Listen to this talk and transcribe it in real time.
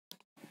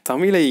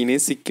தமிழை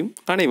நேசிக்கும்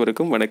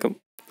அனைவருக்கும் வணக்கம்.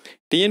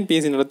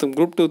 டிஎன்பிஎஸ்சி நடத்தும்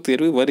குரூப் 2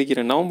 தேர்வு வருகிற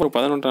நவம்பர்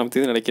 11ஆம்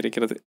தேதி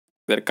நடக்கிறது.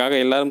 இதற்காக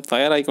எல்லாரும்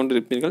தயாராகி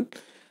கொண்டிருப்பீர்கள்.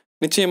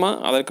 நிச்சயமாக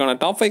அதற்கான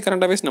டாப் 5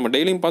 கரண்ட் அஃபேர்ஸ் நம்ம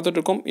டெய்லியும்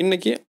பார்த்துட்ருக்கோம்.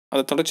 இன்றைக்கி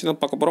அதை தொடர்ச்சி தான்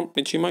பார்க்க போகிறோம்.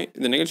 நிச்சயமாக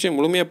இந்த நிகழ்ச்சியை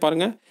முழுமையாக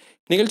பாருங்கள்.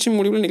 நிகழ்ச்சி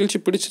முடிவில்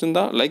நிகழ்ச்சி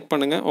பிடிச்சிருந்தா லைக்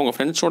பண்ணுங்கள், உங்கள்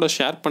ஃப்ரெண்ட்ஸோட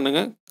ஷேர்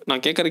பண்ணுங்கள்,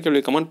 நான் கேட்குற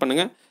கேள்வி கமெண்ட்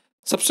பண்ணுங்கள்,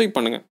 சப்ஸ்கிரைப்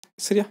பண்ணுங்கள்.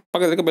 சரியா?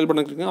 பக்கத்தில் இருக்க பெல்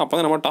பட்டன் இருக்குங்க. அப்போ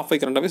தான் நம்ம டாப்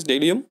 5 கரண்ட் அஃபேர்ஸ்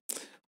டெய்லியும்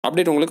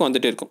அப்டேட் உங்களுக்கு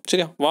வந்துகிட்டே இருக்கும்.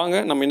 சரியா?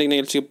 வாங்க நம்ம இன்றைக்கி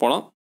நிகழ்ச்சிக்கு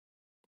போகலாம்.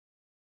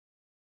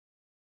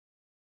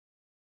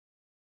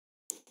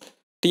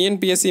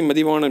 TNPSC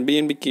மதிவான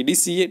பிஎன்பிக்கு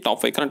TCA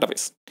top 5 current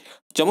affairs.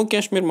 Jammu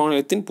Kashmir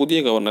மாநிலத்தின் புதிய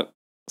கவர்னர்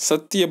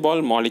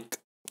சத்யபால் மாலிக்.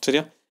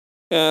 சரியா?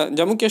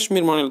 ஜம்மு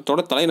காஷ்மீர்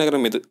மாநிலத்தோட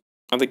தலைநகரம் எது?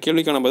 அந்த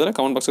கேள்விக்கான பதிலை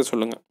கமெண்ட் பாக்ஸில்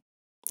சொல்லுங்கள்.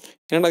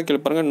 இரண்டாவது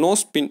கேள்வி பாருங்கள். நோ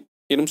ஸ்பின்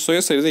எனும்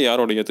சுயசரிதை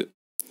யாருடையது?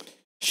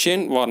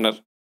 Shane Warner.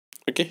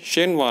 Okay,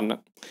 Shane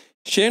Warner.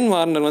 Shane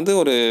Warner வந்து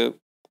ஒரு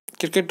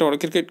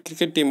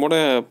கிரிக்கெட் டீமோட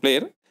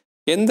பிளேயர்.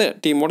 எந்த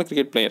டீமோட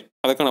கிரிக்கெட் பிளேயர்?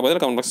 அதுக்கான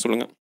பதிலை கமெண்ட் பாக்ஸ்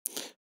சொல்லுங்கள்.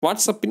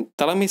 வாட்ஸ்அப்பின்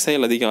தலைமை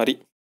செயல் அதிகாரி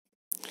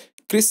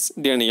கிறிஸ்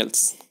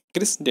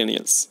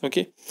டேனியல்ஸ்.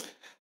 ஓகே.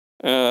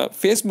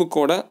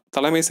 ஃபேஸ்புக்கோட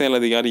தலைமை செயல்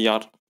அதிகாரி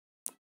யார்?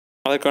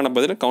 அதற்கான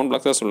பதிலை கமெண்ட்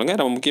பாக்ஸில் சொல்லுங்கள்.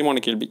 ரொம்ப முக்கியமான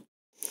கேள்வி.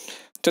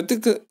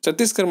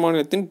 சத்தீஸ்கர்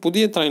மாநிலத்தின்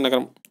புதிய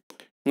தலைநகரம்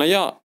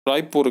நயா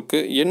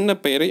ராய்ப்பூருக்கு என்ன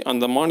பெயரை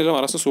அந்த மாநில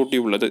அரசு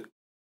சூட்டியுள்ளது?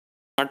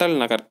 அடல்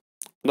நகர்.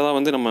 அதான்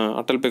வந்து நம்ம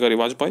அடல் பிகாரி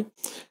வாஜ்பாய்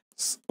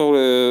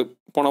ஒரு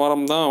போன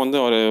வாரம் தான் வந்து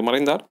அவர்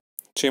மறைந்தார்.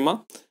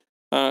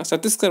 நிச்சயமாக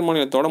சத்தீஸ்கர்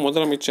மாநிலத்தோட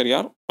முதலமைச்சர்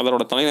யார்?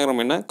 அதோட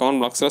தலைநகரம் என்ன?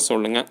 கமெண்ட் பாக்ஸில்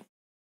சொல்லுங்கள்.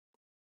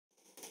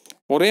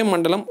 ஒரே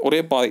மண்டலம் ஒரே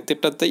பாதை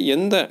திட்டத்தை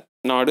எந்த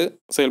நாடு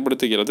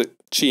செயல்படுத்துகிறது?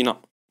 சீனா.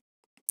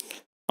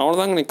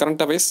 அவ்வளோதாங்க இன்னைக்கு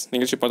கரண்ட் அஃபேர்ஸ்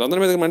நிகழ்ச்சி பார்த்து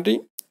அந்த நன்றி.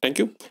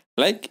 Thank you.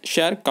 Like,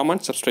 share,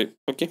 comment, subscribe.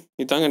 Okay,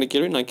 இதுதாங்க எனக்கு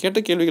கேள்வி. நான்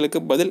கேட்ட கேள்விகளுக்கு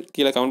பதில்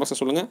கீழே கமெண்ட்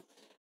பாக்ஸில் சொல்லுங்கள்.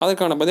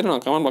 அதற்கான பதில்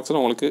நான் கமெண்ட் பாக்ஸில்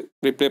உங்களுக்கு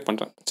ரிப்ளை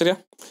பண்ணுறேன். சரியா?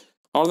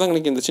 அவ்வளோதாங்க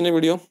இன்னைக்கு இந்த சின்ன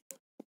வீடியோ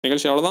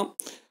நிகழ்ச்சி. அவ்வளோதான்.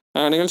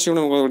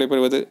 நிகழ்ச்சியுடன் உங்களுக்கு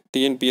விடைபெறுவது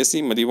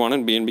டிஎன்பிஎஸ்சி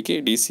மதிவாணன் பிஎன்பிக்கு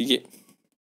டிசிஏ.